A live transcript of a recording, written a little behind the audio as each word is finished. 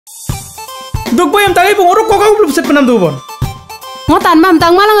Duk boy am tangi pun orang kau belum set penam tu pun. Ngotan mam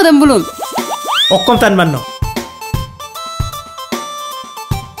tang malang ada belum. Okom tan man no.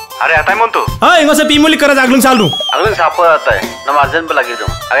 अरे आता है मन तो हाँ इंगो से पीमुली करा जागलुंग सालू अगले सापर आता है ना मार्जिन पे लगी दूँ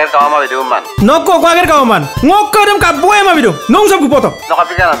अगर काम में वीडियो मान नको को अगर काम मान ngok dem ka boy ma video nong sab ku poto ना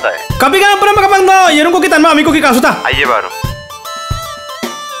कभी क्या आता है कभी kan pernah makapang no yerung ko kitan ma ami ko ki kasuta आइए बारो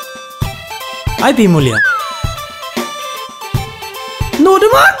ai pimuli no de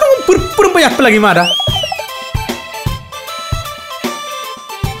ma no pur payak lagi mara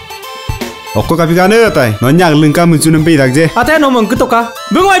Okko kapi kan ada tay, nonyak lengkap muncul nempi tak je. Ate no mang ketok ka,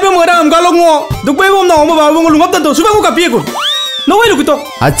 bengo ibu mau dalam kalau ngo, duk bayi bom no mau bawa bengo lungap tentu, sudah aku kapi aku, no way lu ketok.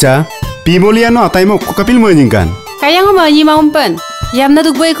 Acha, pimolian no tay mau kapil mau jingkan. Kaya ngo mau nyima umpen, yamna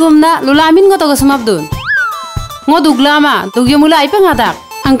duk bayi kumna, lulamin ngo togo semap dun. Ngo duk lama, duk yo mulai pengatak,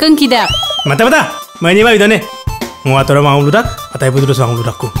 angkeng kidak. Mata, mau nyima itu ne, ngo atora mau ludak, atai pun terus mau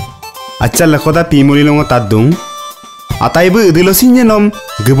ludakku. Acha lah kota pimoli lo tadung. Atai bu dilo sinya nom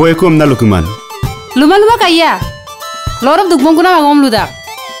geboy ku amna lukuman. Luma kaya. Lorop duk bong kuna ngom ludak.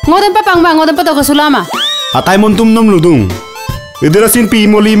 Ngodem pa pangba ngodem pa togo sulama. Atai montum nom ludung. Idilo sin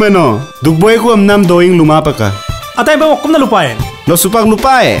pimoli mano. Duk boy ku amnam doing luma pa ka. Atai ba okom na lupain. No supak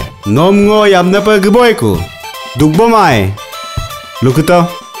lupae. Nom ngo yamna pa geboy ku. Duk bo mai. Lukuto.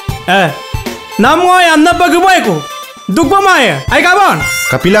 Nam ngo yamna pa geboy ku. Duk bo mai. Ai kabon.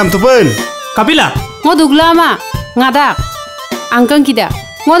 Kapilam tu pun. Kapila. Ngo duk lama. Ngadak, angkeng kita,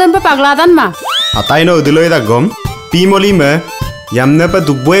 ngodem pa paglatan ma. Atai no dilo ida gom, pimoli me, yamna pa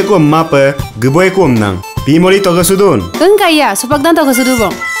dukboy ko amma pa, geboy ko amnang, pimoli toga sudun. Keng kaya, supagdan toga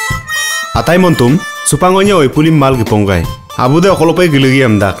sudubong. Atai montum, supangonya oi pulim mal gepongkai, abuda okolopai giligi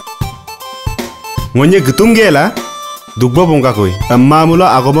amdak. Ngonya getum gela, dukbo bongka koi, amma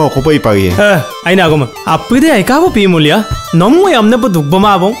mula agoma okopai pagi. Aina agoma, apa deh ai kabo pimoli ya? Nomu yamna pa dukbo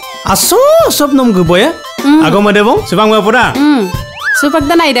ma bong, aso sob nom geboy ya? Agama deh bong, supang mau pura. Supak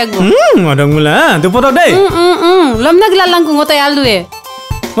dan aida go. Ada mula, tu potong deh. Lom nak lalang ku ngotai aldu e.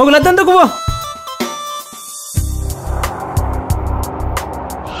 Mau kelihatan tu kubo.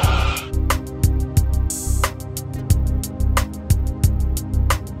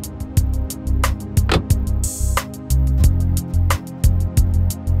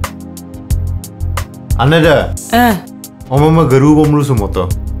 Anada. Omama garu bomlu sumoto.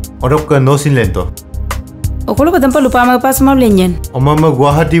 Odok ke nosin lento. Okolo badam pa lupa ma pas mau lenyen. Omama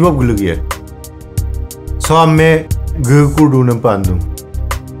Guwahati bab gulugia. So amme guku dunam pandum.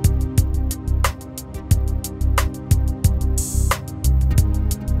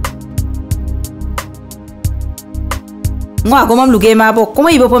 Ngo ako mam luge ma bo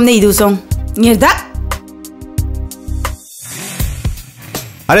kuma ibo pom ne idu song. Nyerda.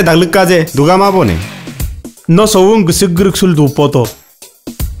 Are dagluk kaje, duga ma bone. No sawung gusig sul du poto.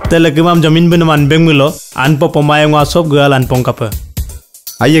 Telagi mam jamin ben man beng milo, anpo pemain ngasop gal anpong kapa.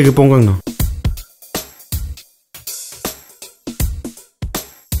 Aye gepongkang no.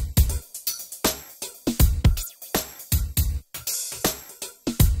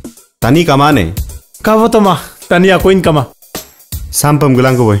 Tani kamane? Kavo to mah, tani aku in kama. Sampam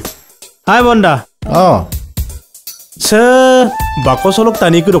gelang ko boy. Hai bonda. Oh. Se bako solok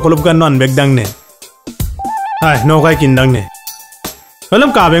tani ku dokolop kan non begdang ne. Hai no kai kindang ne.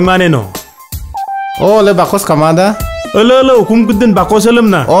 Alam kabeng mana no? Oh, le bakos kamada? Alo hukum kudin bakos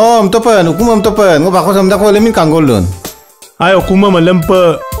alam na. Oh, hukum topen. Ngo bakos amda ko lemin kanggolun. Ay hukum malam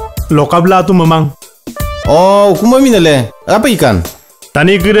pe lokabla tu memang. Oh, hukum minale. Apa ikan?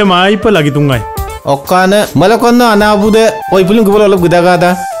 Tani kire mai pe lagi tungai. Okane, malakon na ana bude. Oi pulim ko bolop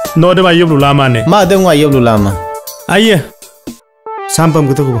gudagada. No de mayo lama ne. Ma de ngayo lama. Aye.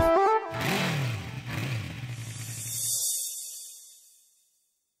 Sampam gitu ko.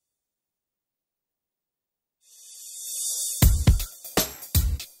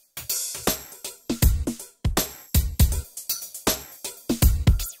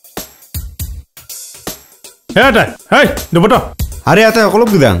 Hey, Debo. Are ata kolop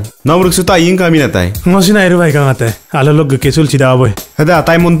gudang. Nomor suta ing kami natai. Ngosin air baik kan ate. Alalog kesul cida boy. Ada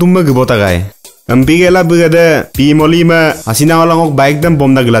atai montum me gebota gai. Ampi gela bugada pimoli ma asina olangok baik dam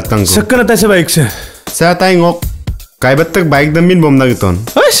bom na gelat kangko. Sekarang ate se baik se. Saya atai ngok kaibat tak baik dam min bom na giton.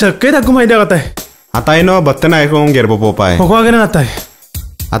 Ay sekarang aku mai dah ate. Atai no batten ay kong gerbo popai. Pokok agen ate.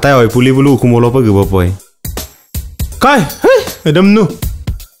 Atai oi puli bulu kumolo pa gebo poi. Kai, edam nu.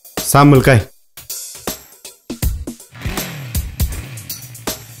 Samul kai.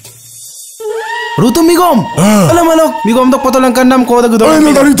 Ruto migom. Alam malok, migom tok potolang kandam ko dagu. Ay,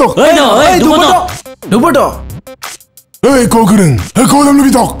 nagalitok. Dupoto. Hey, kogereng. Hey, kolam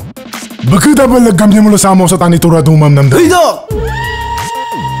lubitok. Bakit abal nagkamya mo sa amo sa tani tura dumam namda? Dito.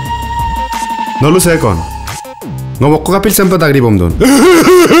 Nolu saya kon. Ngomong kok kapil sempat agri bom don.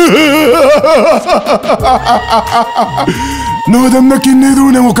 No dam na kinne do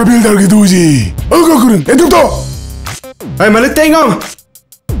na mo kapil dar gitu ji. Oga kurun. Eduk to. Ay malit tengong.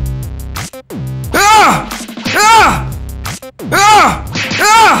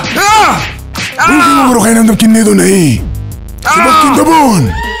 Baru kayak nandam kinne do na Sebab kinta bon.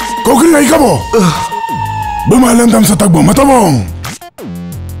 Kau kena ika bo. Bemalam dam sa tagbo matabong.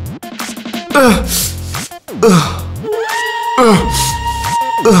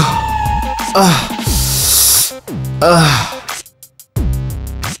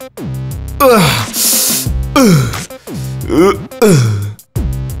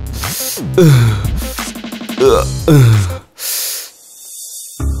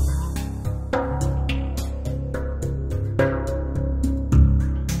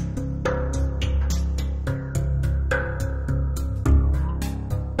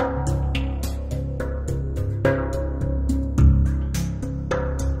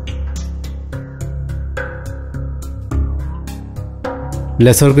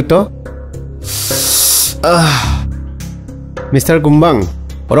 Lesor gitu. Mr. Kumbang,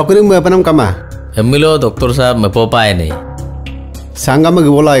 orang kini mau apa nam kama? Emilo dokter sahab मैं पो पाए नहीं Sangga mau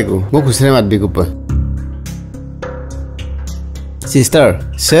bola aku, mau kusre mat bikupa. Sister,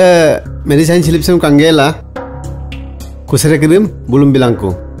 saya medicine slip sem kanggela. Kusre kirim, belum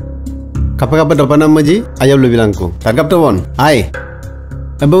bilangku. Kapan-kapan depan nama ji, ayah belum bilangku. Targap tuh bon, ay.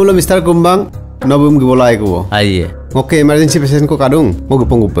 Emang belum Mr. Kumbang, nabum bola aku. आइए Oke, emergency patient ko kadung, mau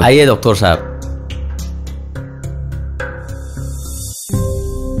gupong gupa. आइए डॉक्टर साहब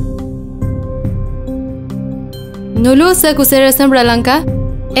Nulu se kusere sem bralanka.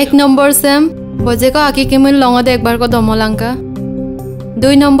 Ek number sem boje ko aki kimin longo de ekbar ko domolanka.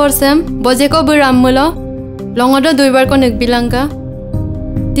 2 number sem boje ko birammulo longo do 2 bar ko nikbilanka.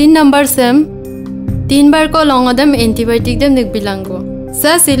 3 number sem 3 bar ko longo dem antibiotic dem nikbilanko.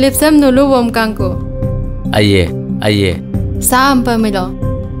 Sa silip sem nulu wom kanko. आइए आइए Sa ampa milo.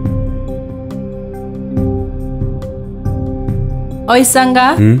 Oi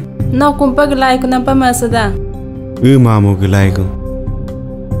sangga. No kumpa gelai kunapa masada. Mamu gelai ko.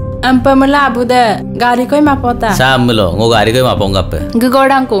 Ampa mala abuda gari koi mapota. साहब मिलो वो गाड़ी को मापोंगा पे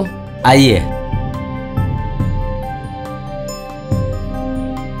Gugorangku. आइए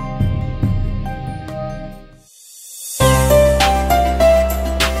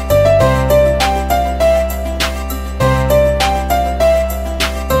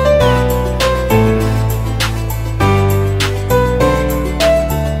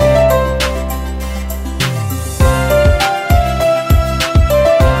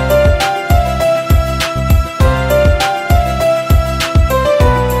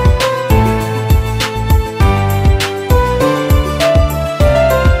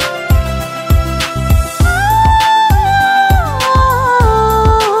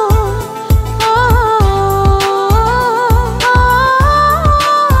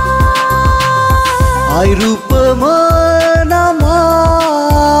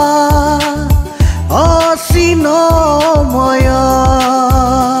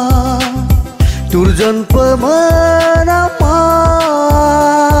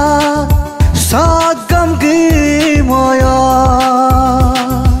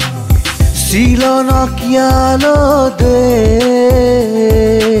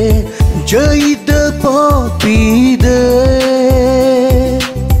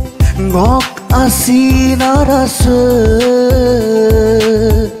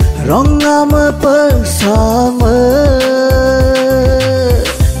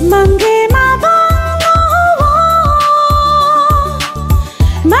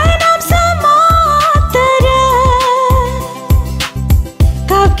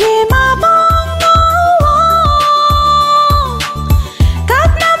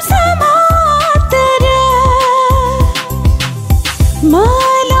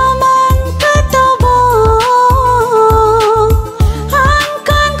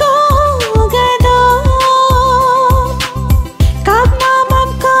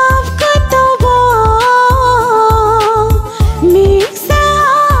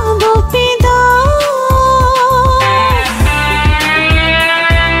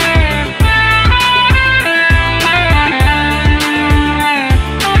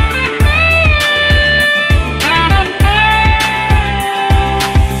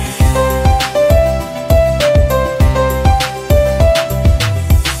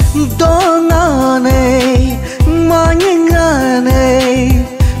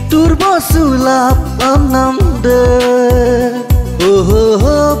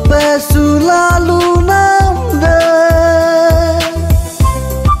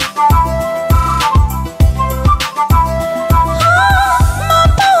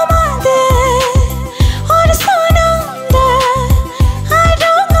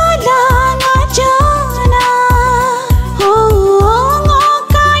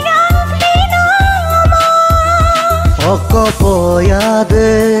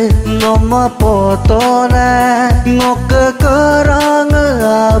potona ngok kerang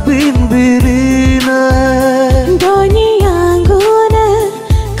abin birina dunia guna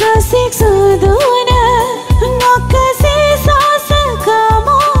kasih suduna ngok kasih sasa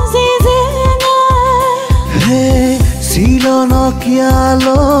kamu zizina hey silona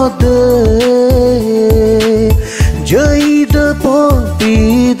kialo de jai de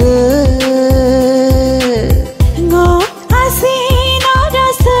popide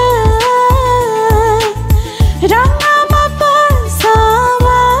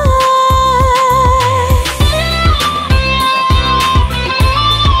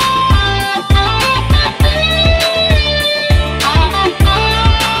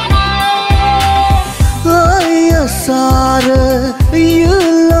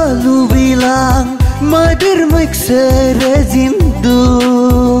Serejindung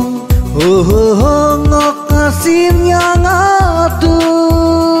ngok asin yang atu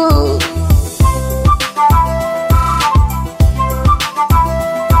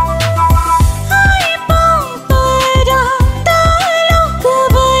hai pang pada taluk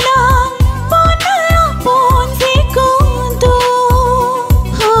kebelang pona pun si kuntung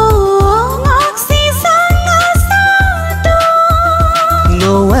ngok si sangat satu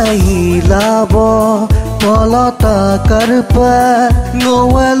ngawai labo Polata karpa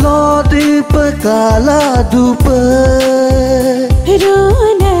ngawalo di pekala dupa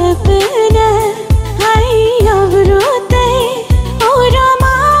Runa puna ayo berute Ora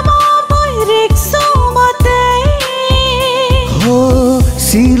mama purik sumate Ho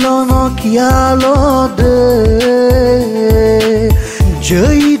silona kialo de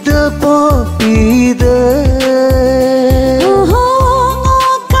Jai de popide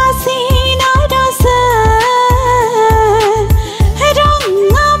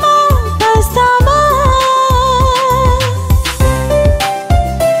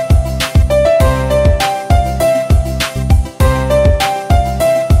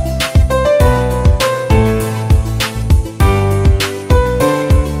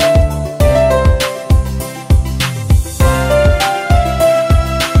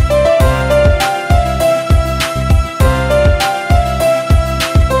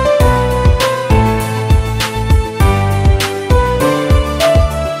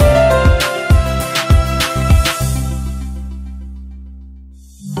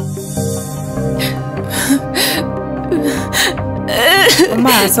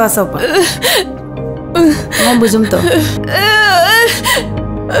Swasa pa. Ngombo jumto.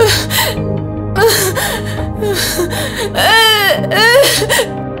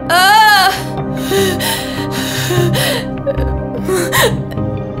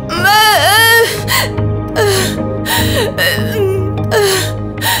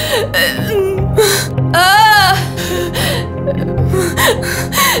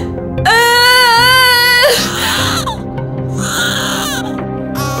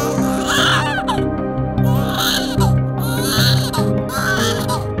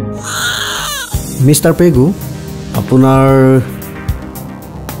 Mr. Pegu, আপোনাৰ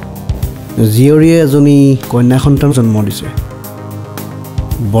জীয়ৰীয়ে এজনী কন্যা সন্তান জন্ম দিছে।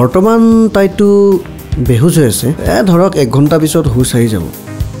 বৰ্তমান তাইটো বেহুচ হৈ আছে। ধৰক 1 ঘণ্টা পিছত হুচ আহি যাব।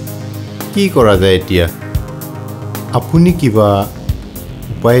 কি কৰা যায় এতিয়া? আপুনি কিবা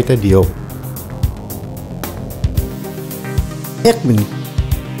উপায় এটা দিয়ক। 1 মিনিট।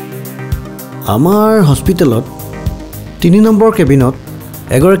 আমাৰ হস্পিটেলত 3 নম্বৰ কেবিনত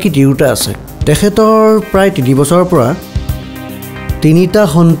এগৰাকী তিৰোতা আছে। তেখেতৰ প্ৰায় 3 বছৰৰ পৰা 3টা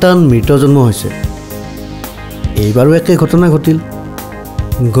সন্তান মৃত জন্ম হৈছে। এইবাৰো একে ঘটনা ঘটিল।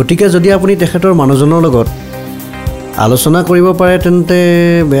 গতিকে যদি আপুনি তেখেতৰ মানুহজনৰ লগত আলোচনা কৰিব পাৰে তেন্তে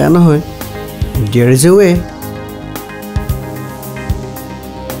বেয়া নহয়। There is a way.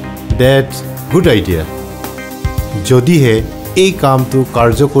 That's good idea. যদিহে এই কামটো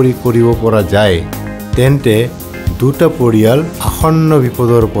কাৰ্যকৰী কৰিব পৰা যায় তেন্তে দুটা পৰিয়াল আসন্ন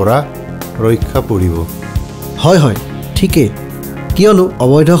বিপদৰ পৰা ৰক্ষা পৰিব। হয় হয় ঠিকই। কিয়নো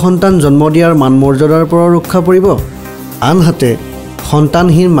অবৈধ সন্তান জন্ম দিয়াৰ মান মৰ্যাদাৰ পৰা ৰক্ষা পৰিব, আনহাতে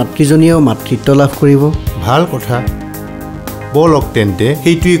সন্তানহীন মাতৃজনীয়েও মাতৃত্ব লাভ কৰিব। ভাল কথা। বলক তেন্তে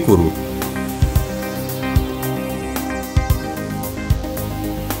সেইটোৱেই কৰোঁ।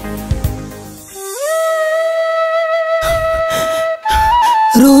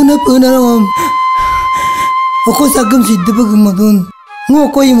 Rona punaram Oko sagam sidda pagmadun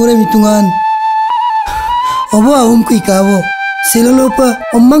Ngoko imura mitungan Obo ahum ko ikawo Sila lopa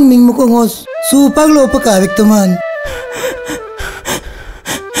omang ming mo ko ngos Supag lopa kawik tuman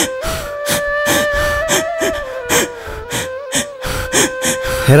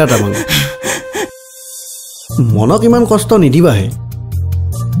হেৰা তামাং মনক ইমান কষ্ট নিদিবাহে। 'Rona punarong Oko sagam sidda pagmadun Ngoko imura mitungan Obo ahum ko ikawo Sila lopa omang ming mo ko ngos Supag lopa kawik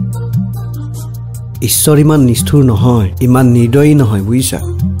tuman Hera tamang. 'Monok iman kosto nidibahe. ঈশ্বৰ ইমান নিষ্ঠুৰ নহয়, ইমান নিৰ্দয়ী নহয়, বুজিছা?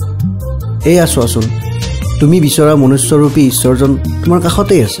 এয়া চোৱাচোন, তুমি বিচৰা মনুষ্যৰূপী ঈশ্বৰজন তোমাৰ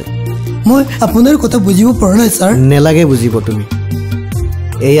কাষতেই আছে। মই আপোনাৰ কথা বুজিব পৰা নাই ছাৰ। নেলাগে বুজিব তুমি।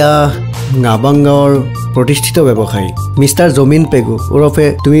 এয়া গাবাং গাঁৱৰ প্ৰতিষ্ঠিত ব্যৱসায়ী মিষ্টাৰ জমিন পেগু ওৰফে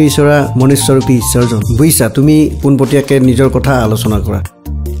তুমি বিচৰা মনুষ্যৰূপী ঈশ্বৰজন, বুজিছা? তুমি পোনপটীয়াকৈ নিজৰ কথা আলোচনা কৰা।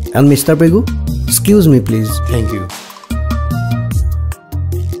 And mister Pegu, excuse me please. Thank you.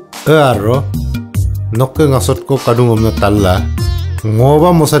 আৰু নকে ngaছতko kadung omna talla ngoba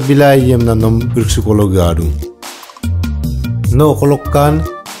mosat bila yemna nom psikologi adu no kolokkan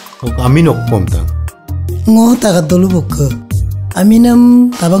ami nokkom ta ngo tagat dolu bok aminam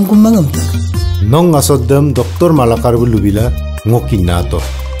tabang kumbang amta nong ngasodam doktor malakar bulubila ngokina to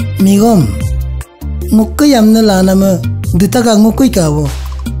migom ngokka yamna lanama ditaga ngokoi kawo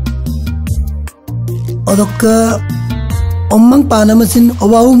odokka ommang panamasin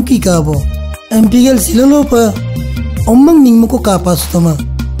obawum ki kawo MPL silolo pa ommang ningmo ko kapas tama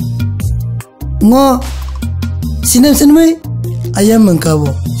ngo sinam sinmai ayam mangkawo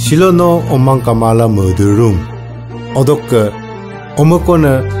silono ommang kamala murder room odokka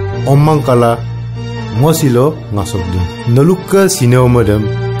omakona ommang kala ngo silo ngasodum nolukka sineo madam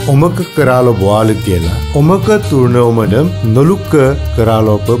omaka karalo boalik gela omaka turno madam nolukka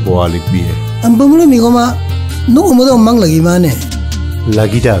karalo pa boalik biye ambamulo migoma no omodo ommang lagi mane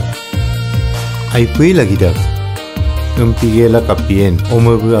lagi dak ai pui lagi dak empigela kapien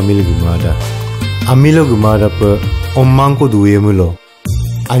omabu amilo gumada pa ommang ko duye mulo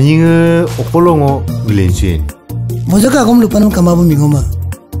aninga okolongo glenchen mojaka agom lupanam kamabu migoma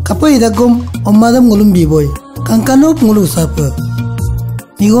kapai dagom ommadam ngulum biboy kangkanop ngulu sapa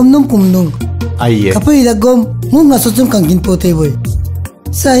migom nom kumnung aiye kapai dagom ngung ngasochum kangkin pote boy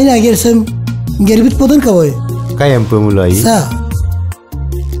sa ina gersam gerbit podan kaboy kayam pemulo ai sa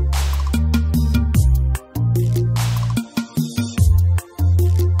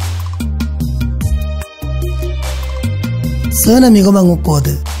sana amigo mangu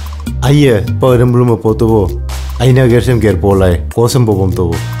kode aiye param bluma potobo aina gersem ger polai kosam bobom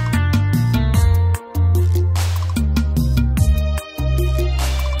tobo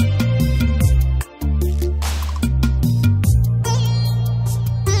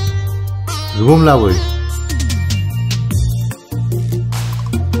room la boy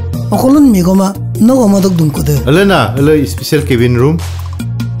okolon migoma no omadok dum kode alena alo special cabin room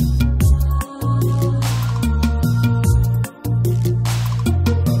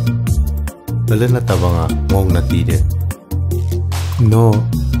alena tabanga ngong na tide no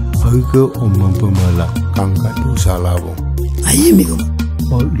ago omam pamala kangka tu salabo aye migoma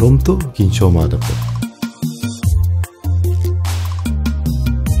o lomto kincho mada pa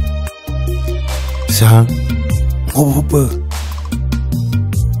sang ngopo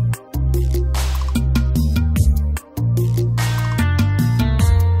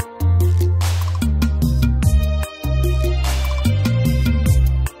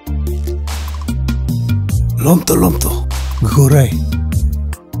lomto gurai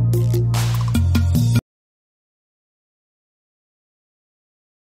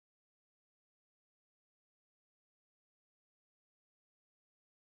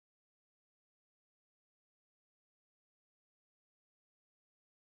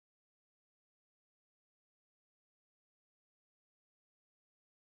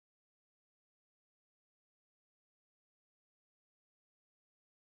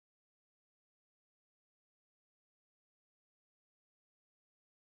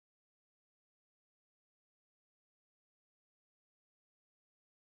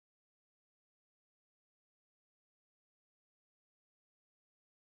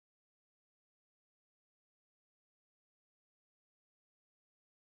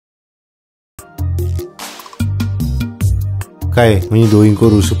kai mini doing ko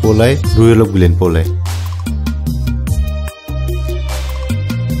rusu polai ruelo gulen polai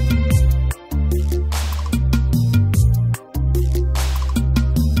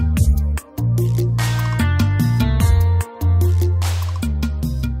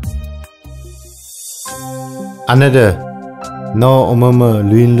another no omama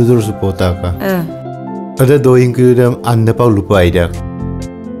luin ludur supota ka ada doing ko dam anda pa lupa aidak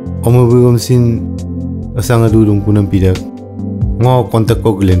omabugom sin asanga dudung punam pidak ngo kontak ko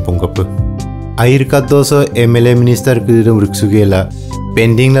gulen pongkap air ka doso MLA minister kudum ruksugela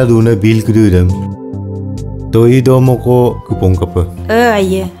pending la duna bill kudum doi do moko kupongkap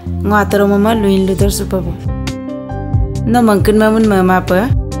aye ngo ataro mama luin ludur supabo no mangkin mamun mama pa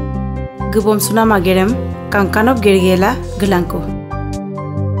gubom suna magerem kangkanop gergela gelangko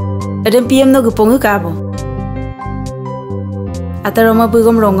adam PM no gupongu kabo Ataroma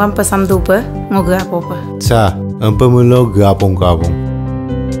bugom ronggam pasam dupa ngoga apa. Sa, empa mulo gapong-gapong.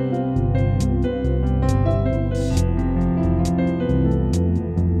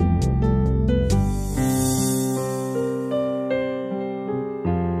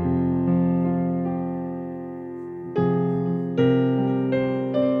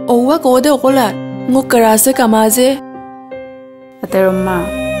 Owa kode okola ngokarase kamaje. Ataroma.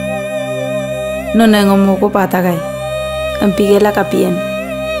 No nengomo ko patagai. Ampigela kapien.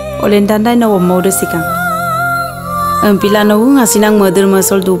 Olen tandai no mode sikang. Ampila no ngasinang mother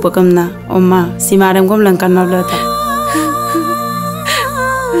masol du pakamna. Oma simaram gom langkan mablata.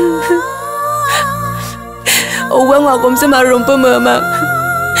 Owa ngagom se marumpa mama.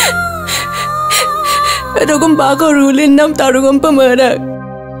 Adogom bago rulin nam tarugom pamara.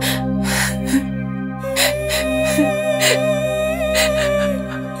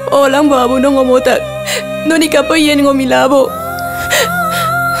 Olang babu no ngomotak. No ni kapa yen ngomilabo.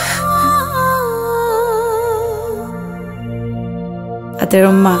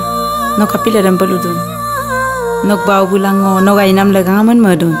 Ateroma, no kapila dan peludun. Nok bau bulango, no gainam lagang aman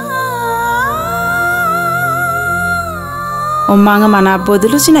madun. Oma nga mana po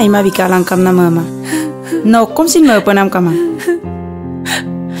dulu sina ima bikalang kam na mama. No kom sin ma panam kama.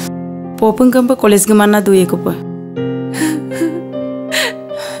 Popeng kam pa koles gemana duye ko pa.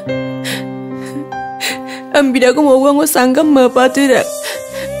 Ambida ko mau ngo sanggam mapatu dak.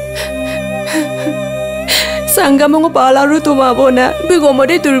 Sanggam ngo palaru tu mabona, bigo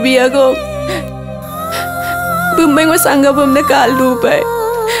mode turbiya ko. Bumay ngo sanggam bumne kaldu pa.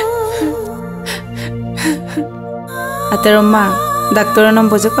 Ateroma, doktor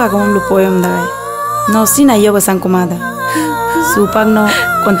nam bojo ko agam lupoyam dai. No sina yo basang kumada. Supag no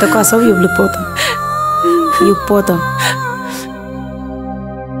konta ko aso yub lupoto. Yupoto.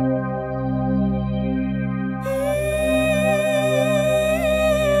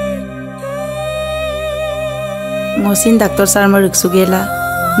 Ngosin doktor sarma riksugela.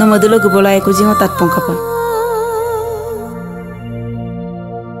 No modulo gubola ko jingo tatpong kapa.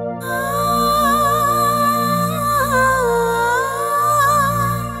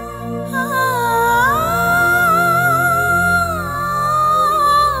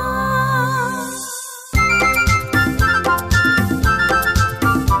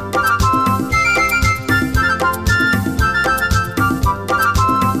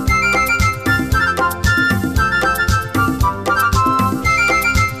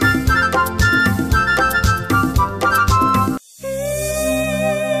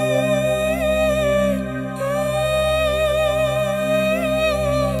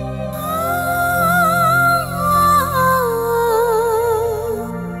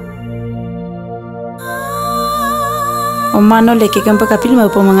 Oma no leke kampa kapil ma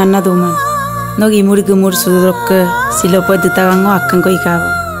pomangan na duman. No gimur gumur sudrok ke silopo ditagango akan ko ikabo.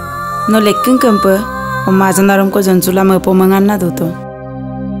 No lekken kampa oma janarum ko jansula ma pomangan na duto.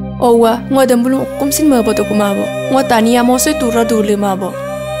 Owa ngodam bulung okum sin ma boto kumabo. Ngotani amo se turra dule mabo.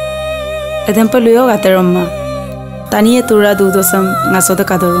 Edem peluyo gateroma. Tani e turra dudo sam ngasoda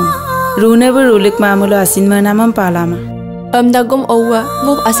kadorum. Rune bu rulik mamulo asin ma namam palama. Amdagom owa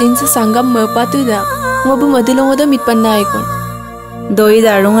ngok asin sa sanggam ma patu dak. Ngobu madilong oda mitpan na ikon. Doi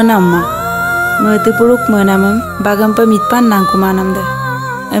darungan amma. Mati puruk manamam bagam pa mitpan nang kumanam da.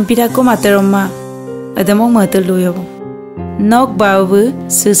 Ampira ko materoma. Adamong mater luyo. Nok bawu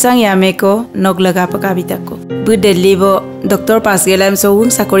susang yame ko nok laga pa kabita ko. Bu Delhi bo doktor pas gelam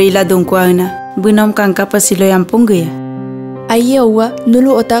sowung sakorila dungko ana. Bu nom kangka pa silo yampung gaya. Aye owa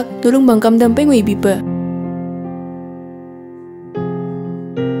nulu otak nulung bangkam dampeng wi bipa.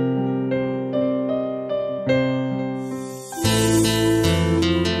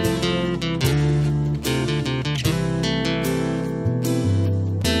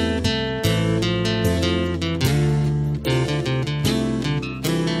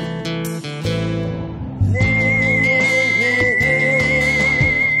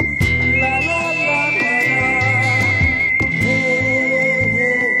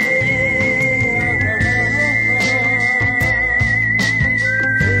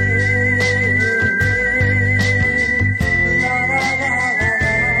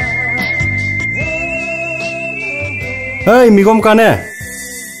 Hei, migom kane.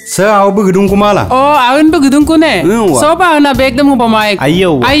 Saya au begedung kumala. Oh, aun begedung kune. Soba na beg dem ngopo maik.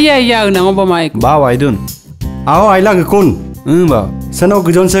 Ayo. Ayya na ngopo maik. Bawa idun. Au aila gekun. Ba. Sano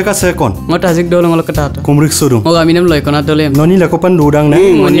gejon seka sekon. Ngota sik dolong ngol ketata. Kumrik sudung. Oga minem loy kona dolem. Noni lakopan dudang na.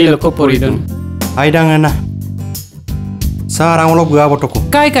 Noni lakop poridon. Aidang ana. Sarang olop ga botoko.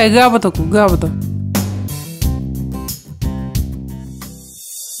 Kai ga botoku, ga boto.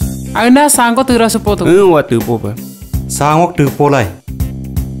 Auna sangko tura supoto. Watu popa. Sangok tu polai.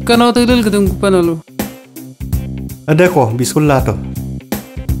 Kano tulul gedung panolu. Ada ko biskul lah to.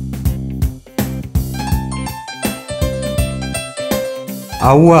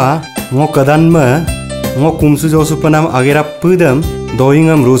 Awa ngok kadan ma ngok kumsu josu panam agera pudam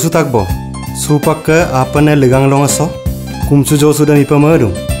doingam rusu takbo. Supak ke apane legang longaso kumsu josu dam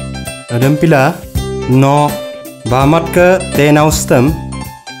ipamaru. Adam pila no bamat ke tenaustam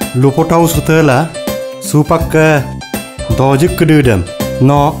lupotau sutela supak ke dojik kedudam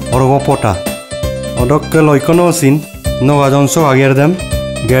no orgopota. Odok ke loikonosin no ajonso agerdam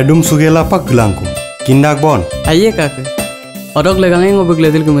gadum sugela pak gelangku. Kindak bon. Aye kak. Odok legangnya ngobek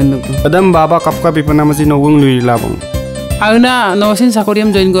ledil kemenduk. Adam baba kapka pipana masih nowung lui labong. Auna nosin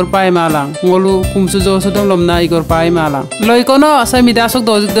sakoriam join gor pai malang. Ngolu kumsu jo sudam lomna igor pai malang. Loikono sa midasok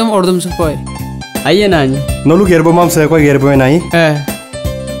dojikdam ordum supoi. Aye nani. Nolu gerbo mam saya ko gerbo nai.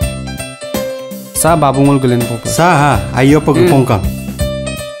 Sa babungul gelen pok. Sa ha ayo pok pongkang.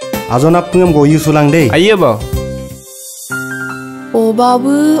 Azon apungam goyu sulang deh. Ayo ba. Oh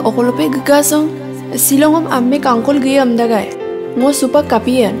babu, okolope gegasong. Silongom amme kangkol gaya amdagai. Ngo supak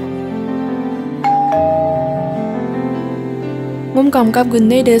kapian. Ngom kamkap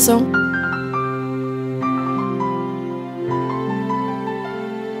gunne desong.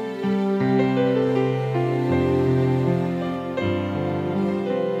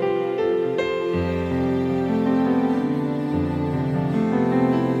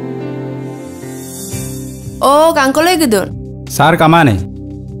 Oh, kangkol lagi gedor. Sar kamane.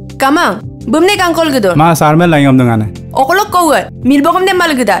 Kamang, bumne kangkol gedor. Ma sar mel langam dengane. Okolok kau milbogam ne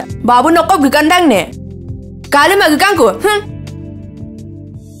mal gedar. Babu nokok gekandang ne. Kali mah gekangku.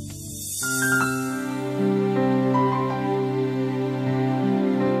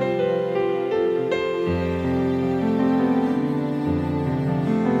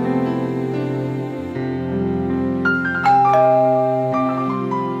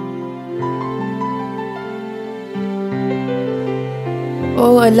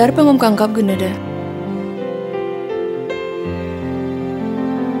 Oh, alar pengom kangkap guna dah.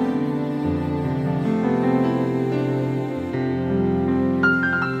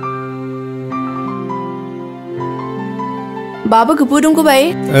 Baba kepudung ku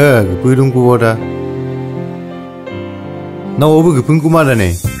baik? Kepudung ku boda. Na obu kepung ku mana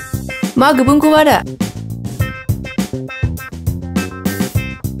ne? Ma kepung ku ada.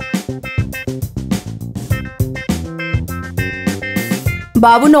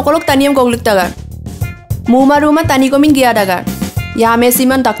 Babu nokolok taniam goglik tagar. Muma rumah tani komin gia dagar. Ya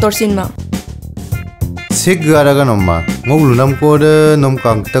mesiman doktor sinma. Sek gara kan omma. Ngoblu nam ko de nom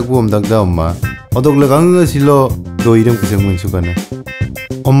kang tak bu om dak da omma. Odok legang silo do idem kuseng mun sukana.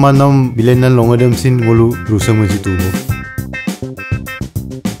 Omma nom bilenan longadem sin ngolu rusang mun situ.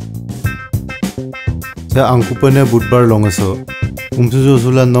 Sa angku pana budbar longaso. Umsu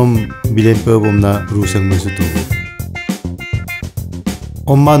sulan nom bilen pe bomna rusang mun situ.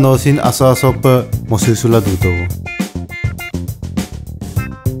 Omma nosin asa pe mosil sula duto.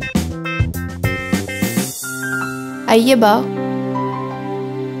 Ayye ba?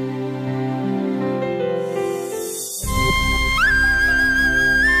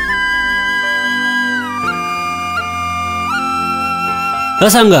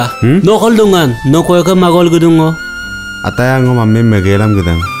 Kasangga, nokol dungan, nokoy ka magol gedungo. Ataya ngom amme megelam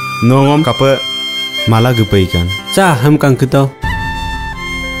gedang. No ngom kapa malah gepaikan. Sa ham kang kita.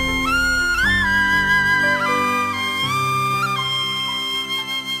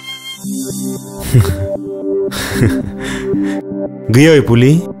 Gaya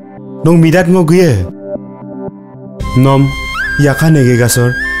puli, nong midat ngo gaya. Nom, yakan ege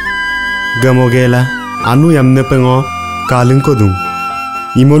gasor. Gamo gela, anu yamne pengo kalung kodung,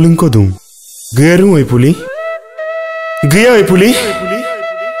 imolung kodung. Gaya rung oi puli. Gaya oi puli.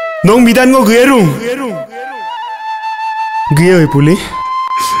 Nong midat ngo gaya rung. Gaya oi puli.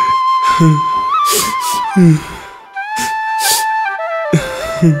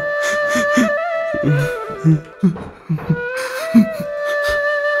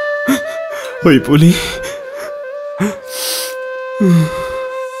 Oi puli.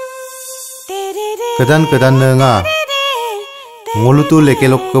 Kedan nga. Ngolu tu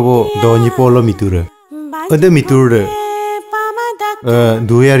lekelok kebo doni polo mitura. Ada mitura.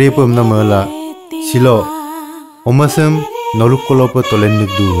 Dua hari pun nama la. Silo. Omasem noluk kolopo tolen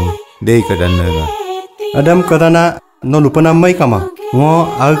nukdu. Dei kedan nga. Adam kadana nolupa namai kama. Ngo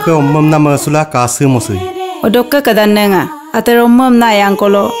agak omam nama sula kasu mosui. Odok ke kedan nga. Atar omam na yang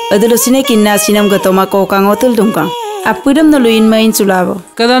kolo. Adelo sine kinna sinam gatoma ko kang otul dungkang. Apudam noluin main sulabo.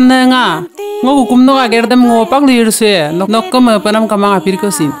 Kedan nga. Ngo hukum no agerdam ngo pak lirse. Nok kam panam kamang apir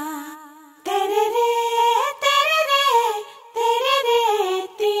kosin.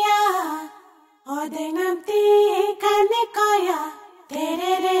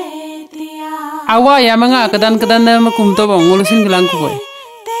 Awa ya mga kedan na makumto bang ngulusin gelang ku boy.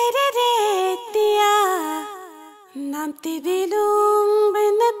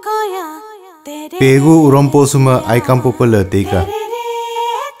 Pegu urompo suma ay kampo pala teka.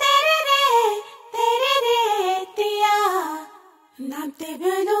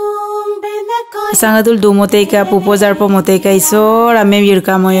 Sangatul dumoteka pupozar pomoteka iso rame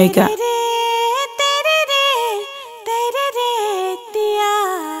yirka moyoika.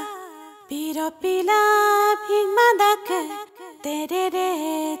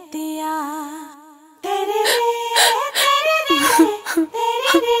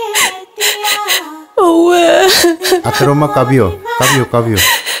 Ateroma kabio.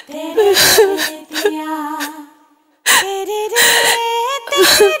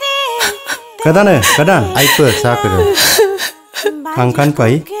 Kadang aipa sakar. Angkan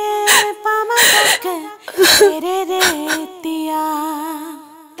pai.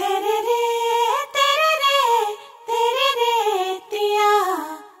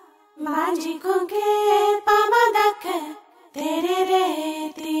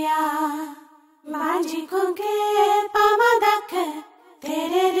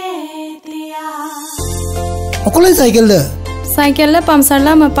 Okolai cycle le. Cycle le pamsar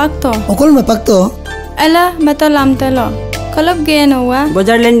la mapak to. Okol mapak to. Ala mata lam telo. Kalap gen wa.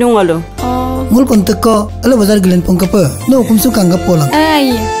 Bazar lendung alo. Mul kontek ko. Ala bazar gelen pong kapa. No kumsu kangga polang.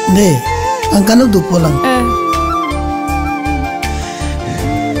 Ay. Ne. Angkano du polang.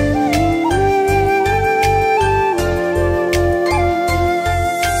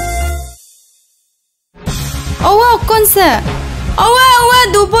 Owa konse. Owa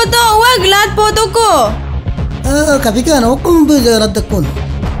dupoto owa glad poto ko. Kapikan okum bejarat dekun.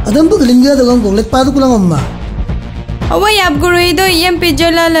 Adam bu gelinga dagang golek padu kulang amma. Owa yap guru itu yem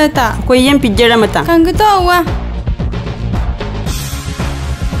pijala leta. Ko yem pijala mata. Kangguto owa.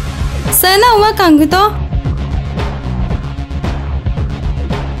 Sana owa kangguto.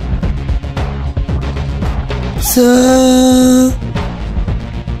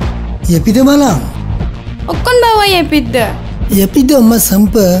 Yepide malang. Okon bawa yepide. Yepide amma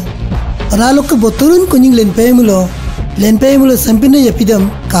sampa. Ralok ke boturun kuning lenpe mulo sampina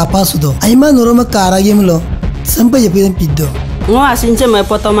yepidam kapa sudo. Aima noroma karage mulo sampa yepidam piddo. Ngo asinche me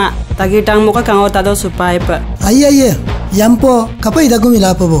potoma tagi tang muka kango tado supaya pa. Aye yampo kapa ida gumi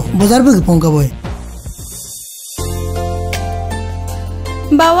lapa bo bozar be pongka boy.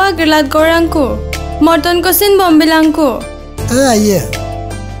 Bawa gelat gorangku. Morton kosin bombilangku. Aye.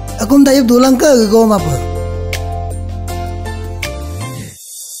 Akum tayep dulang ke go mapa.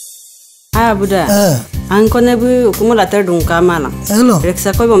 Buda. Angko nebu kumu latar dungka malang. Hello.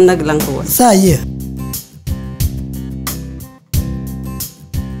 Reksa koi bomna gelang ko. Saya.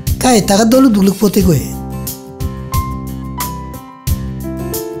 Kai takat dulu duluk pote koi.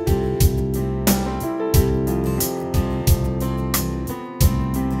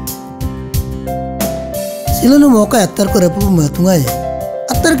 Sila no mau kai atar ko repu matungai.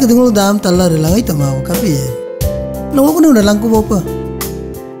 Atar kedengul dam talar langai tamau kapi. Nunggu kuno udah langku bopa.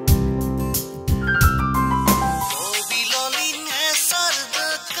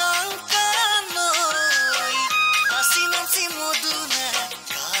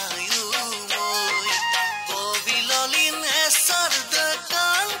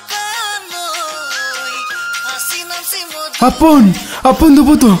 Appun tu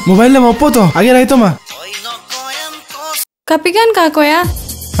puto. Mobile mau foto. Agar itu mah. Kapikan kako ya?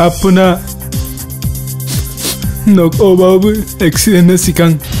 Appuna. Nok obabu accident na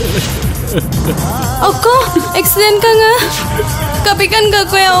sikang. Oko accident ka nga. Kapikan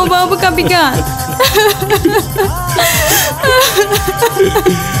kako ya obabu kapikan.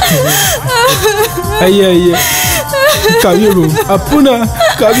 Ayah. Kabio bu. Appuna.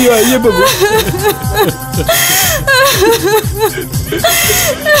 Kabio ayah bu.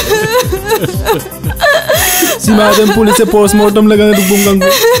 Si madam police postmortem laga dubung ganggu.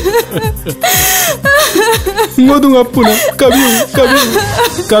 Ngodung Appuna.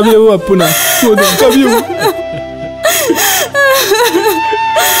 Kabio Appuna. Ngodung kabio.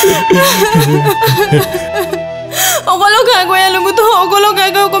 Okolo kako ya lubuto. Okolo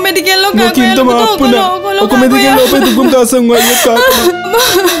kako ko medical lo kako ya lubuto. Okolo medical lo pe dugum kasang ngayo ka.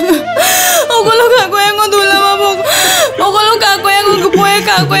 Okolo kako ya ngodula mabok. Okolo kako ya ngupoe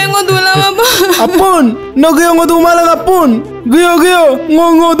kako ya ngodula mabok. Appun, no gyo ngodumalang Appun. Gyo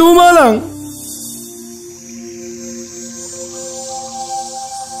ngodumalang.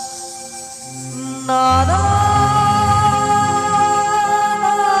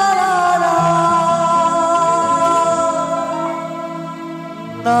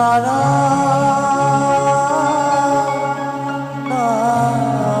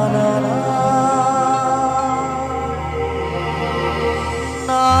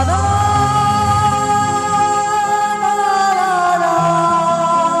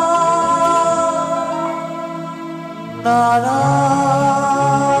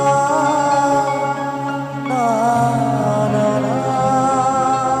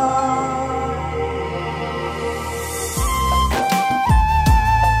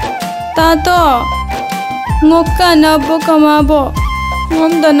 Tato, ngokka nabo kamabo.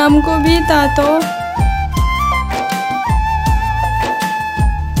 Ngom donam ko bi tato.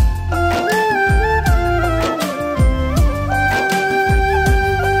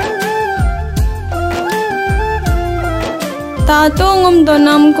 Tato ngom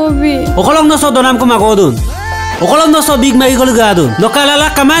donam ko bi. Okolong no so donam ko makodun. Okolong no so big Michael gadun. No kalala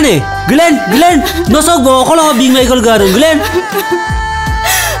kamane. Glenn, no so go okolong big Michael gadun. Glenn.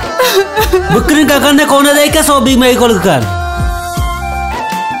 Bukrin kakan ne kona dai ka so big Michael gadun.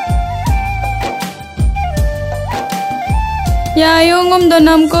 Yayo ngom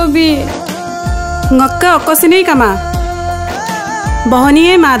donam ko bi. Ngokka okosini kama.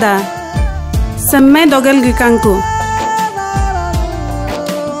 Bohoni mada. Semme dogel gikangku.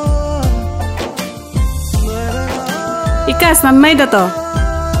 Ikas namai dato.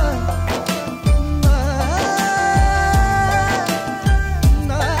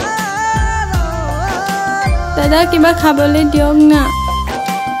 Dada kiba khabole diok na.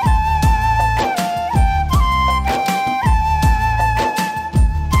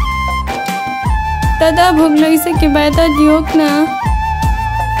 Dada bhuk lagise kiba eta diok na.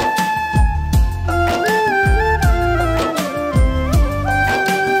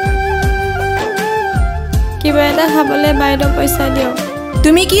 কিবা এটা খাবলে বাইদেউ পইচা দিয়ক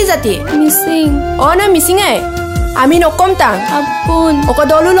তুমি কি জাতি মিসিং না মিসিং আমি নকম তাং Appun oko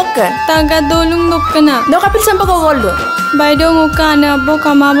dolu lokkan taga dolung lokkana nokapil sampa ko goldo বাইদেউ ngokana abo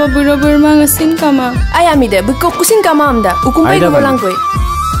kamabo buro burma ngasin kama ay amide bukkusin kama amda ukum bai golang koi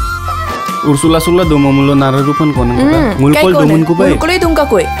Ursula domamulo nararupan konang ka ngulpol domun ko bai ngulpol dungka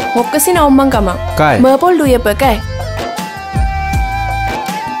koi ngokkasin ommang kama kai mapol duye pa kai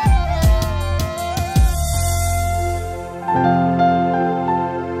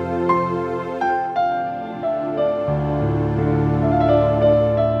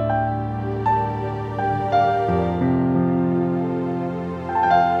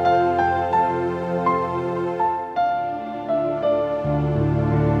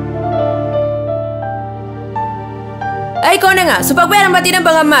Ay konenga supagbayar mati ng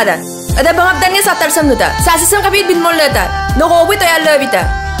bangamadan. Ada bangabdan nga satar samnuta. Sasisam kapit bin molleta. No ko bito ya lobita.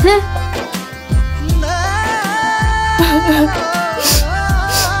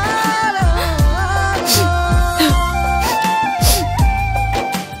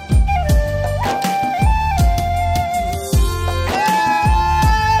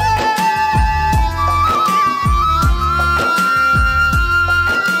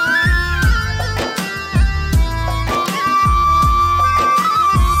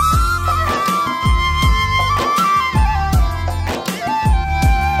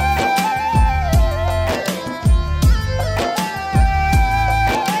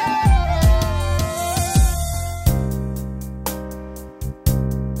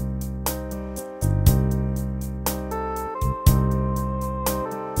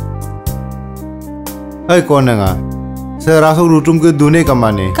 Ay kona nga. Sa rasok rutum ke dune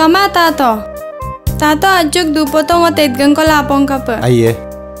kamane. Kama tato. Tato ajuk dupoto ngotet gang ko lapong ka pa. Aye.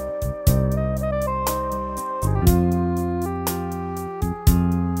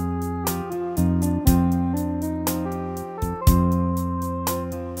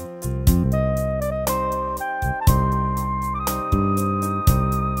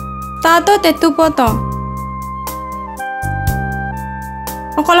 Tato tetu poto.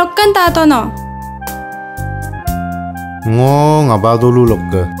 Okolokkan tato no. Ngo ngabadolu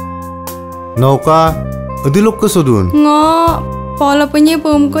lokka. Nauka adi lokka sodun. Ngo polo punya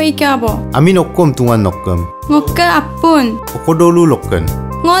pum ko ikabo. Amin okkom tungan nokkam. Ngokka Appun. Okodolu lokkan.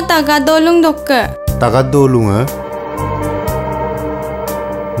 Ngo taga dolung dokka. Tagadolu nga.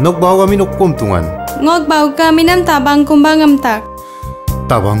 Nok bawa amin okkom tungan. Ngok bau kami nam tabang kumbang amtak.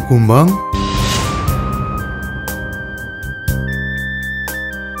 Tabang kumbang?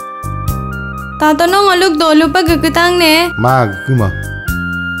 Tato no ngoluk dolu pa gagutang ne. Mag kuma.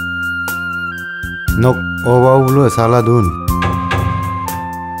 Nok owa ulo sala dun.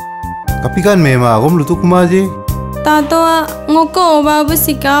 Kapikan mema agom lutu kumaji. Tato ngoko oba bu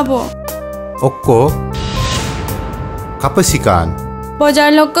sikabo. Okko. Kapasikan. Bojar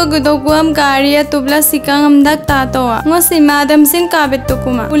lokko gudoguam kariya tubla sikang amdak tato ngo simadam sin kabet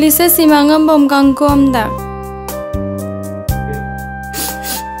tukuma. Pulise simangam bomkang ko amdak.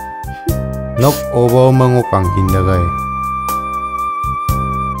 Nok obaw mango pangkin dagay.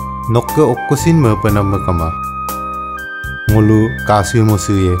 Nok ke okkosin mo panam kama. Ngulu kasi mo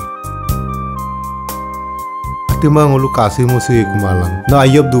suye. Ati ma ngulu kasi mo suye kumalang. Na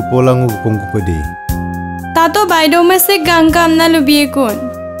ayob dupo lang upong kupadi. Tato baido masik gangkam na lubi kun.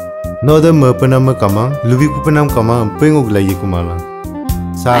 No da mo panam kama, lubi ku panam kama pengog layi kumalang.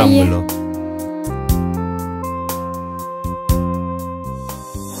 Sa amlo.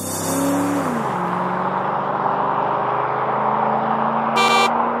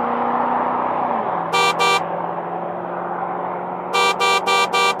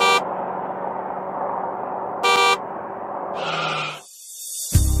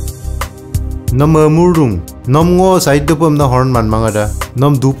 Nom murung nom ngo side do pom na horn man mangada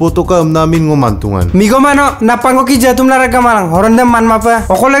nom dupo to ka amna min ngo mantungan migo mano napango ki jatum lara kamalang horon dem man mapa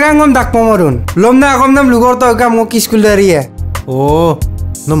okolega ngom dak pomorun lomna agom nam lugor to gam ngo ki school dariye oh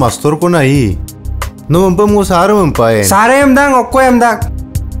no master ko nahi no pom ngo saram pae sarem dang okko em dak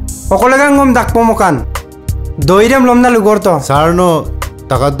okolega ngom dak pomokan doirem lomna lugor to sarno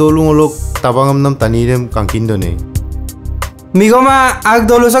taka dolung olok tabangam nam tanirem kankindo ne Migoma ag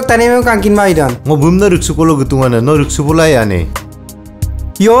dolusok tani mo kangkin maidan. Ngo bumna ruksupolo gutungan no ruksupolai ane.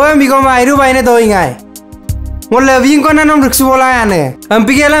 Yo migoma airu baine doingai. Ngo levin kona nom ruksupolai ane.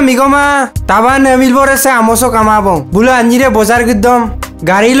 Ampigela migoma taban milbore se amoso kamabong. Bula anjire bozar gidom.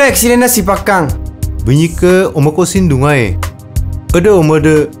 Gari lo accident na sipakkang. Bunyik omako sin dungai. Ada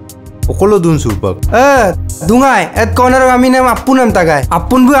omade okolo dun supak. Dungai et corner amine appunam tagai.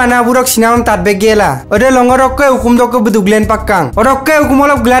 Appun bu ana burok sinam tat begela. Ode longorokke hukum dok beduglen pakkang. Orokke hukum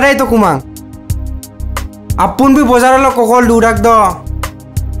olop gladai to kumang. Appun bu bozar lo kokol durak do.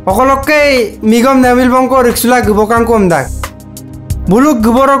 Okolokke migom namil bongko riksula gubokang komdak. Buluk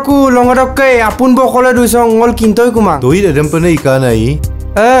guboroku longorokke appun bu okolo dusong ngol kintoi kumang. Doi adam pene ikanai.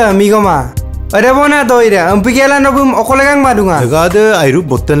 Migoma. Ada bona doire ampigela nobum okolegang madunga. Lagade airu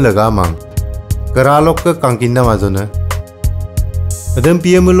botten laga mang. Keralok ke kangkinda mazona. Adam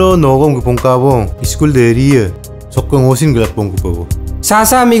piamulo nogom gupongkabo school deriye. Sokko ngosin gelat pongkupo.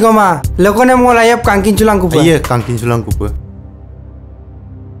 Sasa migoma lokone molayap kangkin culang kupa. Iya kangkin culang kupa.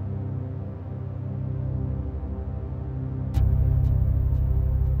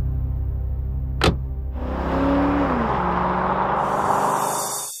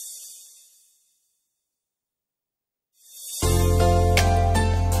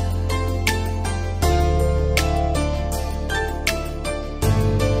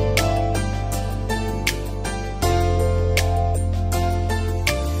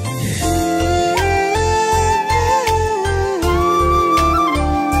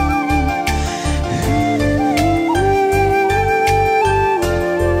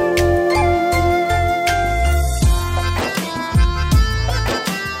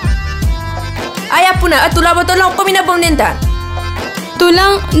 Tulang botol ko mina bom nenta.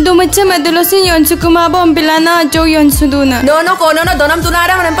 Tulang dumacha madulosin yonsu kuma bom pilana jo yonsu duna. No donam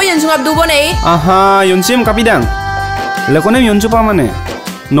tunara hanempa yonsu abdu bone. Aha yonsim kapidang. Lekonem yonsu pamane.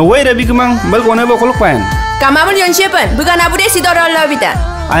 No way rabi kumang bal kone bo kolok paen. Kamamon yonsipan bukan abude sidoro labita.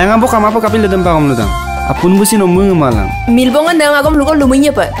 Ayang ambo kamapo kapil ledem pa komludang. Apun busi no mu malang. Milbongan dang agom lugol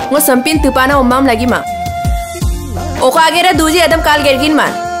lumunya pa. Ngo sampin tupana omam lagi ma. Oka agera duji adam kal gergin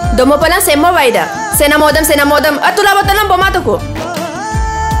man. Domo pala semmo baida. Senamodam atula batalam bomatuko.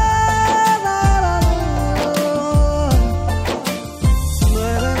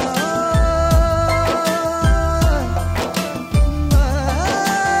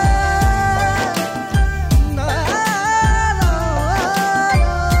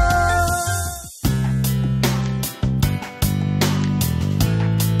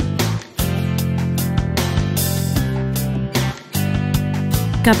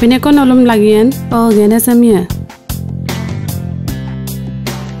 Kapine kon olum lagian gene samia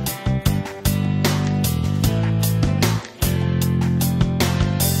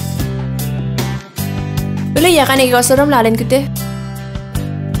Ule ya kan iki kosorom lalen kite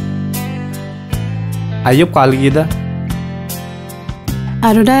Ayub kalgida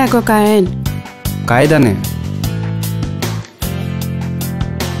Aruda ako kaen Kaidane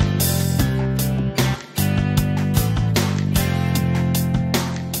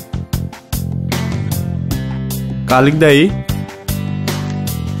Kalik dai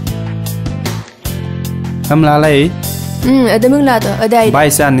Sam lalai ada mung lato ada Bye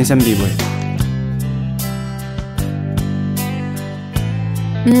san ni sam di boy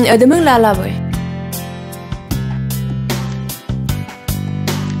ada mung lala boy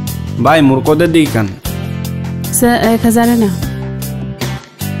Bye murko da dikan Sa 1000 na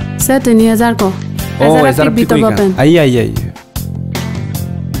Sa 3000 ko Oh 1000 bito bapen Ay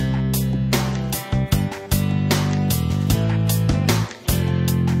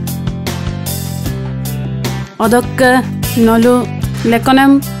Odok nolu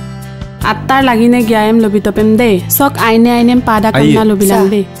lekonem attar lagine gyayem lobitopem de sok ainem pada kamna lobilang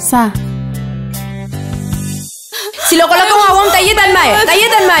de sa Silok-lok ngawang tayetan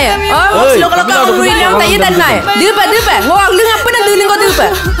maya. Oh, silok-lok ngawang ruinang tayetan maya. Depa. Ngawang lu ngapa nak duling kau depa?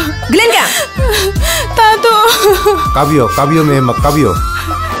 Glen ka? Tato. Kabio memak kabio.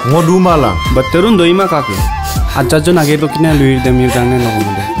 Ngodu malang. Batterun doima kaku. Ajajo nage to kina luir dem yudang ne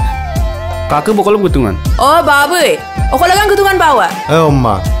nokumde. Kaku bokol gutungan. Oh, babu. Okolagang gutungan bawa.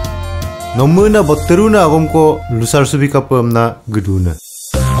 Omma. Nomuna batteruna agomko lusar subi kapamna geduna.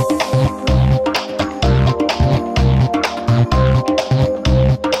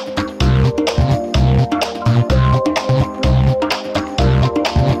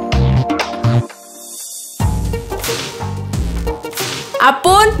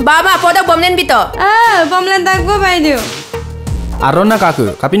 Appun, baba podak bomlen bito. Bomlen tak gua bai dia. Arona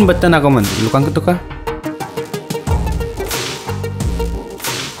kaku, kapin betten agoman. Lukang ketuka.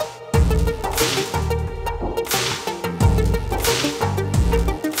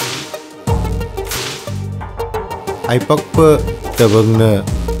 Aipak pe tabangna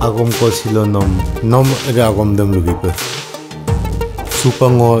agom ko silo nom ada agom dam lugi pe.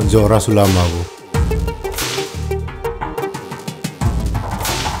 Supango jora sulamago.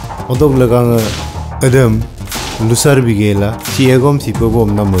 Odog lagang adam lusar bigela si agom si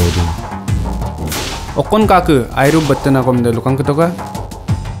pebom na modum. Okon kaku, airu betten agom de lukang ketuka.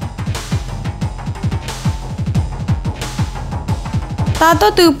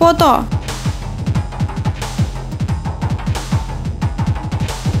 Tato tu poto.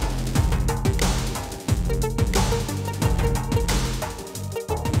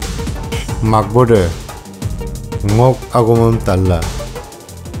 Makbode ngok agomam talla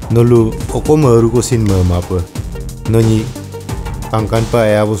nolu oko maru ko sin mapa noni pangkan pa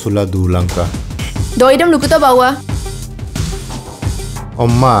ayabu sula dulangka Doidam lukuta bawa.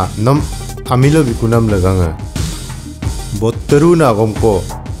 Omma nom amilo bikunam laganga botteru na agomko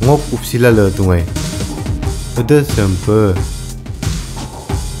ngok upsila le tungai ada sampai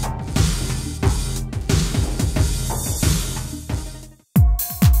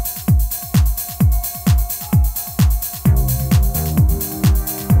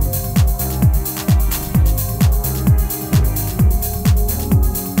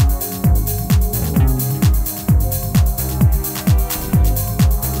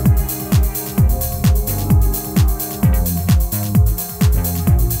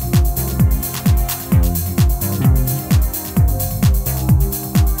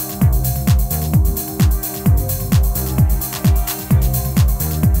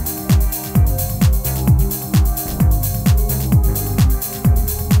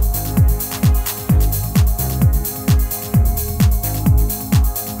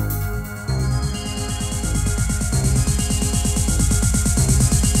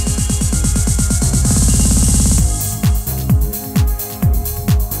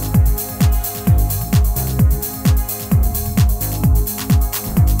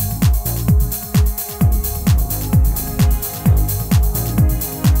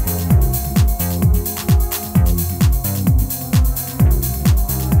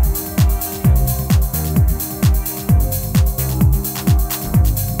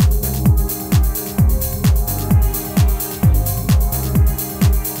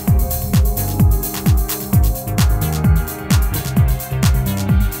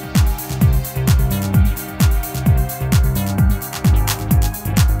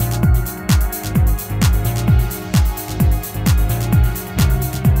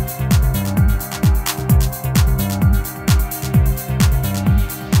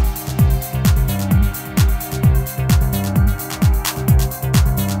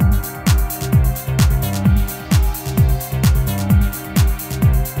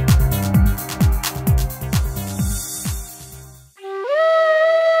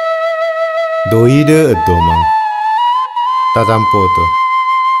Doide domang tatampo to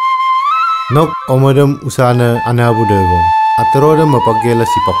nok omadam usana anabu degom atroda mapagela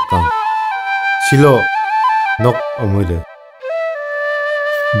sipakkang silo nok omade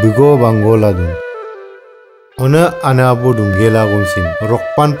bigo bangola dun ona anabu dungela gumsin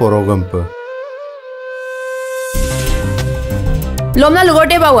rokpan porogam Lomna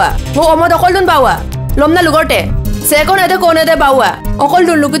lugote bawa. Wo omod okol dun bawa. Lomna lugote. Sekon ade bawa. Okol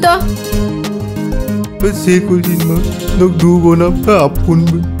dun lukito. Sekol din ma nagdugo na Appun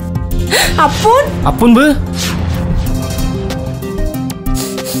be. Appun? Appun be?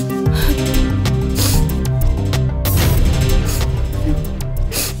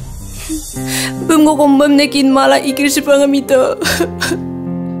 Bungo kombam nekin mala ikir sipangamito.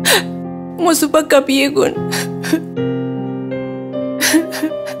 Mo supak kapiegon.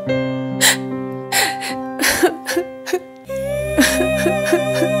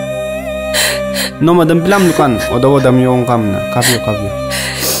 No madam pilam lukan. Odaw dam yung kam na. Kapyo.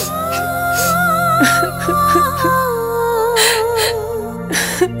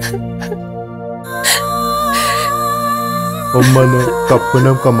 Oma na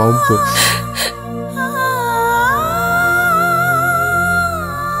kapunam kamampu.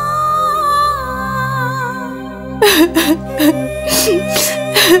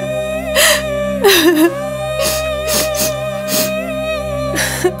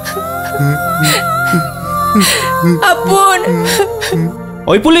 Appun.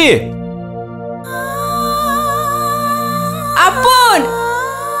 Oi puli. Appun.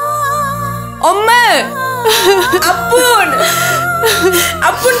 Oma. Appun.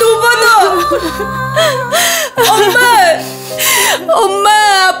 Appun duba to. Oma. Oma,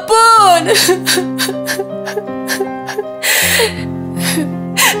 Appun.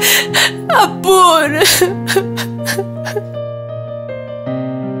 Appun.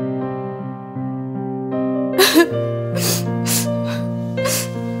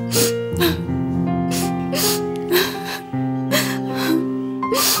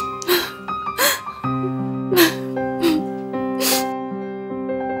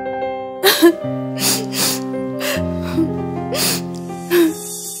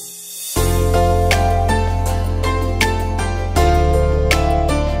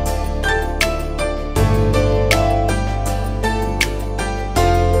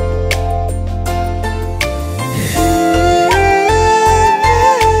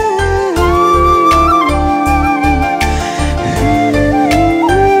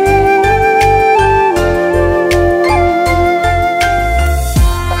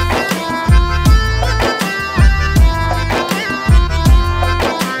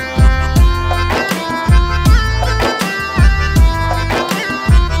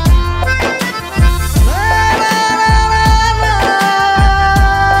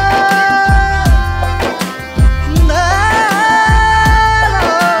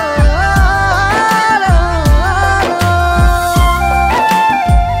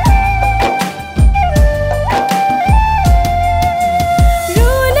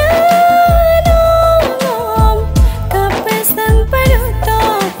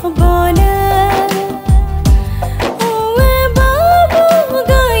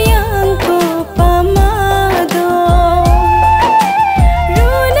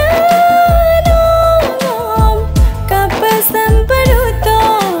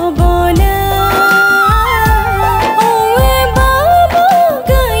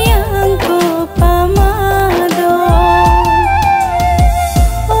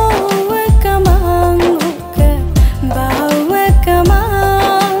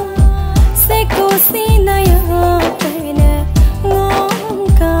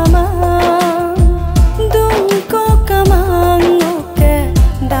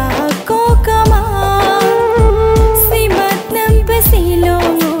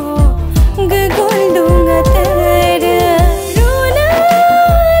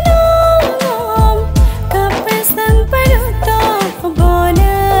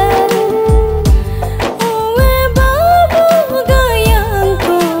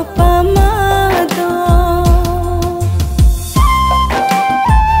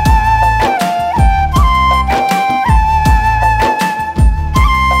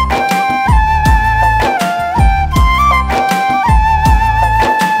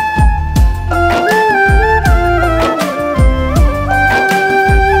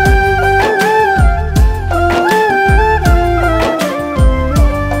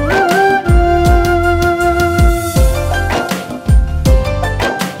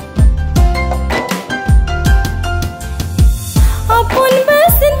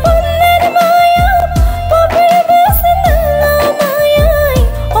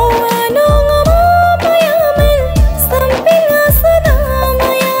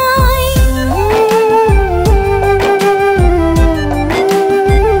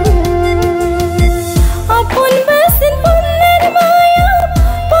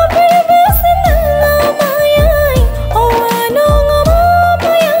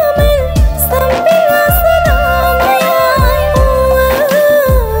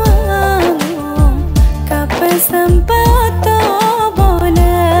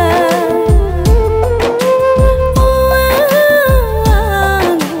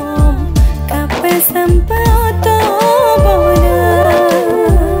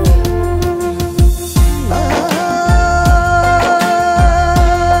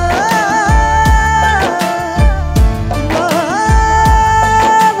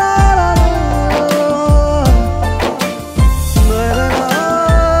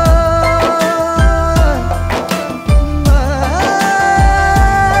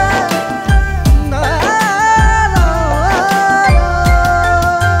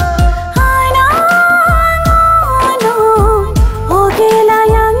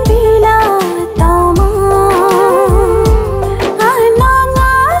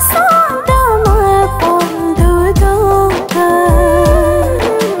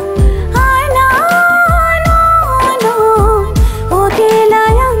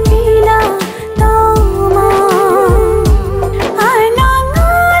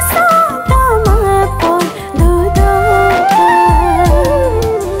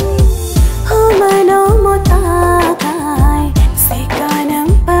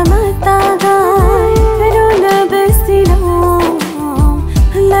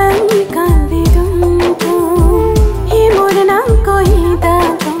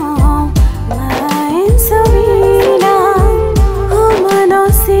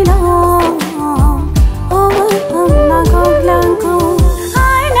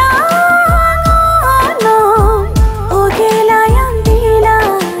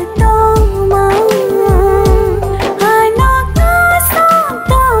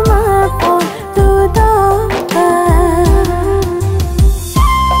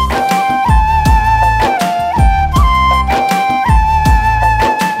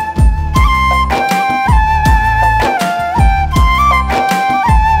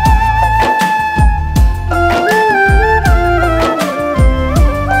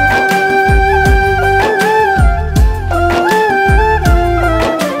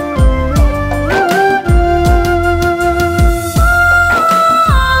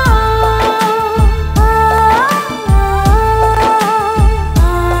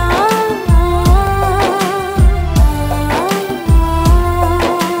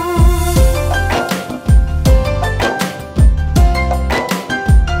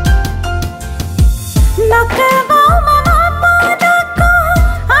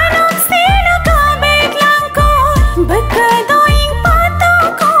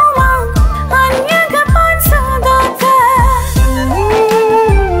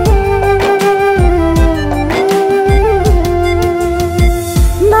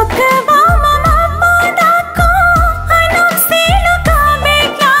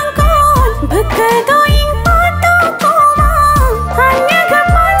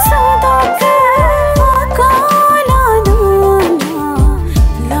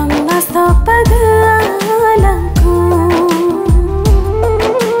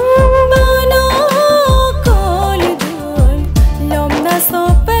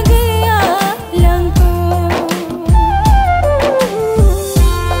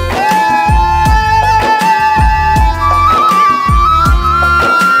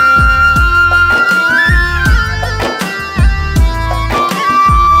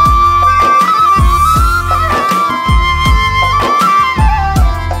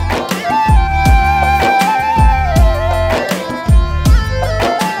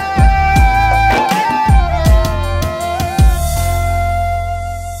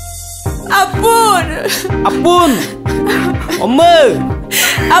 Appun. Oma.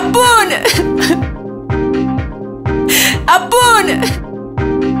 Appun. Appun.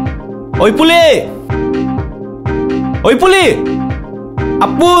 Oi Puli. Oi Puli.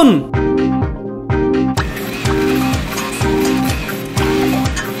 Appun.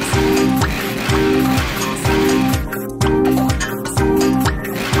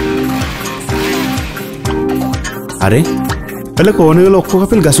 Are? Pala ko ano yung ko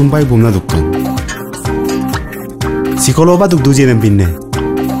kapil gasumpay bumna dukkan. Psikoloba duk duje ng pinne.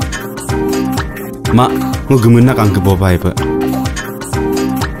 Ma, mo gumun na kang kabobay pa.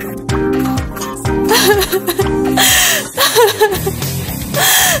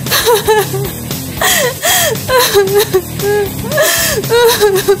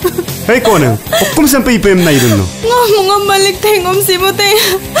 Hey kono, okum sampai ipem na idun no. Ngom balik tengom simote.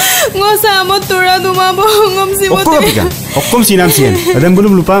 Ngosamo tura dumabo ngom simote. Okko kapika. Okum sinam sien. Adam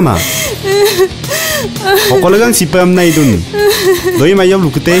belum lupa ma. Okolagang sipem na idun. Doi mayam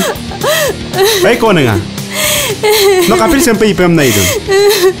lukute. Hey kono nga. No kapil sampai ipem na idun.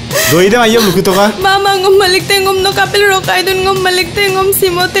 Doi da mayam lukuto ka. Mama ngom balik tengom no kapil roka idun ngom balik tengom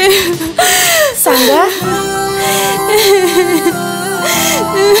simote. Sagar.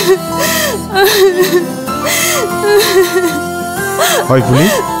 Oi Puli,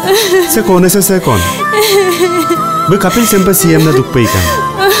 sekon esa sekon. Bekapil sempat siam na duk peikan.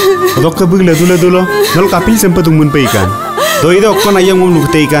 Odok ka bug ladu lo, nol kapil sempat dumun peikan. Doi da okkon ayang mom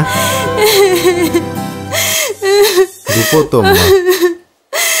luk teika. Dupo to ma.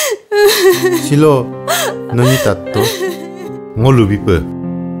 Silo nani tatto ngolubi pe.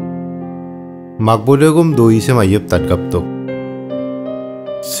 Magbodegom doi se mayep tat kaptok.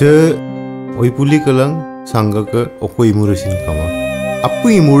 Se oi Puli kelang sangga ke oko imuresin kama.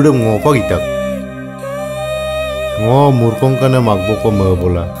 Apu imurdem ngopa gitak. Ngo murkong kana magbo ko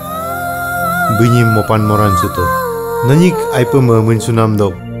bola. Bunyi mopan moran suto. Nanyik aipe mermen sunam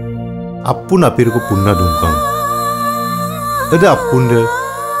dok. Apun apir ko punna dungkang. Ada apun de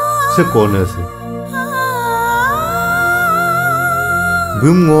sekona se.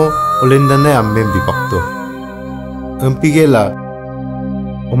 Bum ngo olendane ammem dipakto. Empigela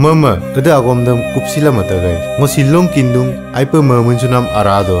Mama, ada agom dam kupsila mata gai. Ngo silong kindung, aipe mermen sunam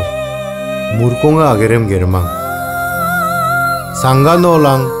arado. Murkonga agerem germang. Sangga no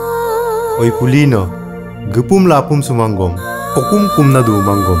lang, oi Pulino, gepum lapum sumanggom, okum kumna du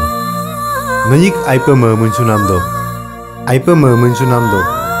manggom. Nanyik aipe mermen sunam do. Aipe mermen sunam do.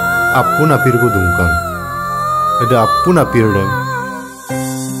 Apun apir ko dungkang. Ada apun apir dem.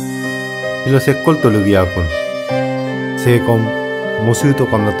 Ilo sekol tolugi apun. Sekom Musuh itu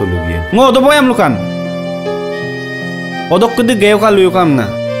kam na tulugian. Ngo do boyam lukan. Odok kede geo ka luyo kam na.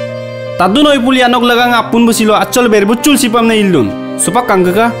 Tadu noi Puli anok lagang apun besilo acol ber bucul sipam na ilun. Supak kangga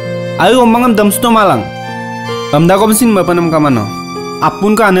ka. Ayo omangam dam sto malang. Amda kom sin mapanam kamano.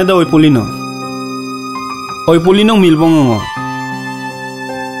 Apun ka ane da oi Puli no. Oi Puli no milbong ngo.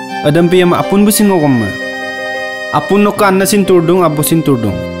 Adam piyam apun besin ngo kom ma. Apun no ka anna sin turdung abo sin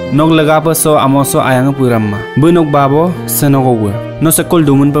turdung. Nog laga pa so amoso ayang puramma. Bunog babo senoko gue. No sekol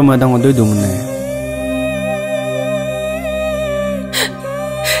dumun pa madang odoy dumun na.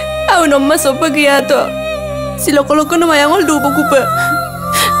 Au nomma sopa kaya to. Siloko-loko na mayangol dubo ko pa.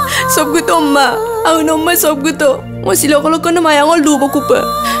 Sob ko to omma. Au nomma sob ko to. Mo siloko-loko na mayangol dubo ko pa.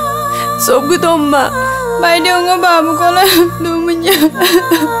 Sob ko to omma. Bay dia ngo babu ko la dumun niya.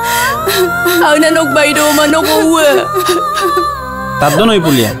 Au nanog bay do manok uwe. Tado noi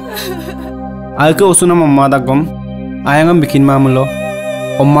Pulia. Alke usuna mamma dagom. Ayangam bikin mamulo.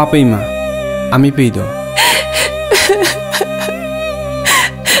 Omma peima. Ami peido.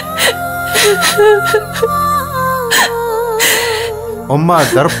 Omma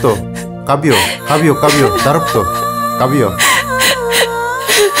darp to. Kabio, darp to. Kabio.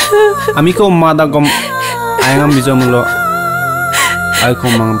 Ami ko omma dagom. Ayangam bijamulo. Alko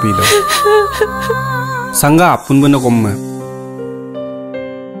mang peido. Sangga apun beno komma.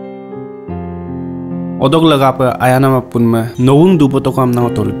 Odok laga pa ayana mapun ma nowung dupo to kam na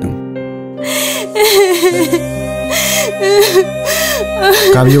otoruteng.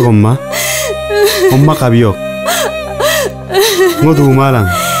 Kabio omma. Omma kabio. Ngo du malang.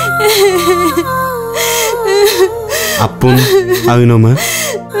 Apun ayuno ma.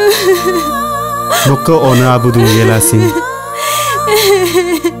 Noko ona abu du yelasin.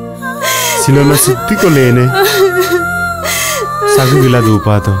 Silona sitti ko lene. Sagu gila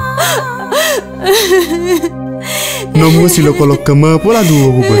dupa to. Nomu silo kolok kema pola dua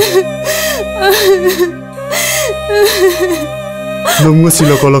buku. Nomu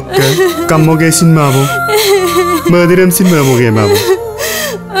silo kolok ke kamu gesin mabu. Madiram sin mabu ge mabu.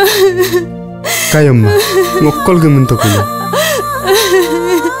 Kayo ma, ngokol gementok ini.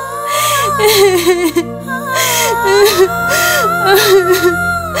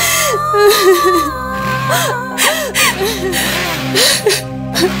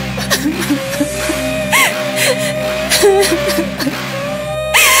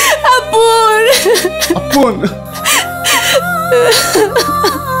 Appun. Appun.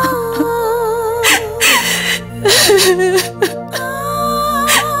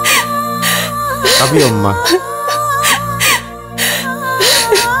 Tapi Oma,